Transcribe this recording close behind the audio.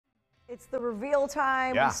It's the reveal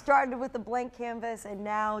time. Yeah. We started with the blank canvas, and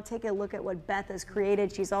now take a look at what Beth has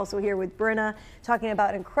created. She's also here with Brenna talking about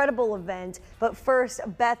an incredible event. But first,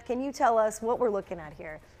 Beth, can you tell us what we're looking at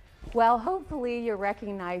here? Well, hopefully you're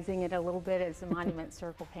recognizing it a little bit as a monument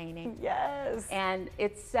circle painting. Yes. And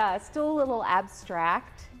it's still a little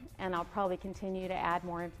abstract, and I'll probably continue to add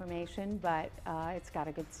more information, but it's got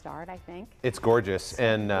a good start, I think. It's gorgeous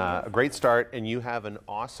and a great start, and you have an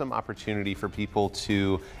awesome opportunity for people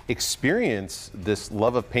to experience this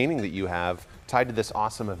love of painting that you have tied to this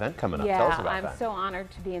awesome event coming up. Tell us about I'm that. so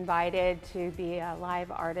honored to be invited to be a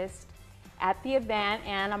live artist at the event,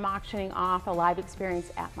 and I'm auctioning off a live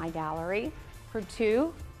experience at my gallery for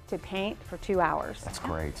two to paint for 2 hours. That's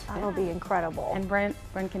great. That'll be incredible. And Brent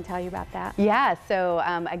can tell you about that. Yeah, so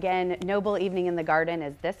again, Noble Evening in the Garden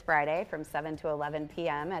is this Friday from 7 to 11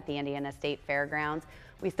 p.m. at the Indiana State Fairgrounds.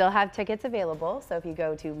 We still have tickets available, so if you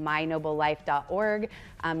go to mynoblelife.org,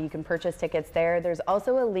 you can purchase tickets there. There's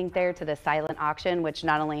also a link there to the silent auction, which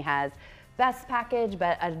not only has Best package,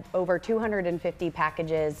 but over 250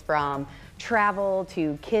 packages from travel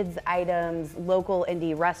to kids items, local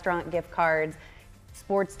indie restaurant gift cards,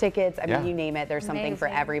 sports tickets. I mean, you name it, there's something for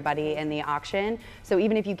everybody in the auction. So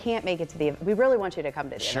even if you can't make it to the event, we really want you to come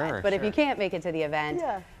to the event. But if you can't make it to the event,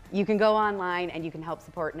 you can go online and you can help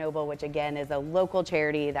support Noble, which again is a local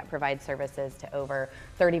charity that provides services to over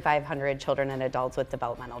 3,500 children and adults with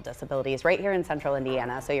developmental disabilities right here in central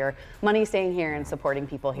Indiana. So your money staying here and supporting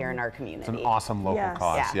people here in our community. It's an awesome local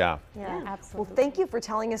cause. Yeah, absolutely. Well, thank you for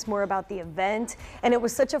telling us more about the event. And it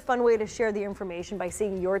was such a fun way to share the information by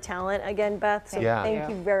seeing your talent again, Beth. So thank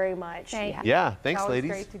you very much. Yeah, thanks,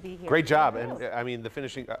 ladies. Great to be here. Great job. And I mean, the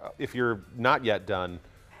finishing, if you're not yet done,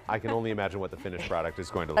 I can only imagine what the finished product is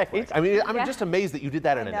going to look like. I mean, I'm just amazed that you did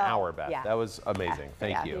that in an hour, Beth. That was amazing.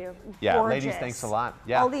 Thank you. Yeah, ladies, thanks a lot.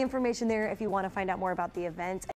 All the information there if you want to find out more about the event.